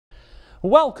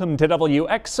Welcome to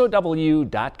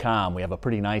WXOW.com. We have a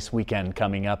pretty nice weekend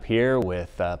coming up here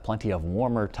with plenty of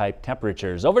warmer type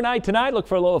temperatures. Overnight tonight, look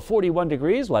for a low of 41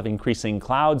 degrees. We'll have increasing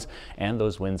clouds and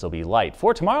those winds will be light.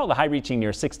 For tomorrow, the high reaching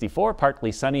near 64,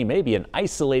 partly sunny, maybe an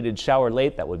isolated shower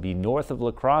late. That would be north of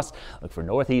La Crosse. Look for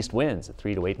northeast winds at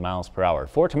 3 to 8 miles per hour.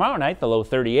 For tomorrow night, the low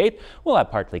 38. We'll have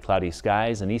partly cloudy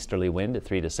skies, an easterly wind at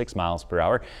 3 to 6 miles per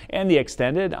hour. And the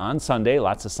extended on Sunday,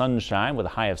 lots of sunshine with a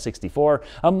high of 64.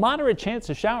 A moderate chance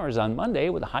of showers on Monday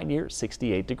with a high near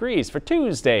 68 degrees. For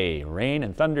Tuesday, rain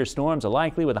and thunderstorms are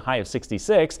likely with a high of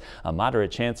 66. A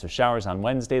moderate chance of showers on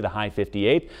Wednesday, the high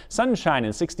 58. Sunshine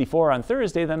and 64 on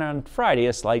Thursday. Then on Friday,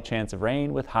 a slight chance of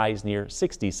rain with highs near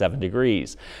 67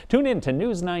 degrees. Tune in to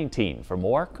News 19 for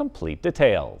more complete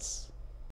details.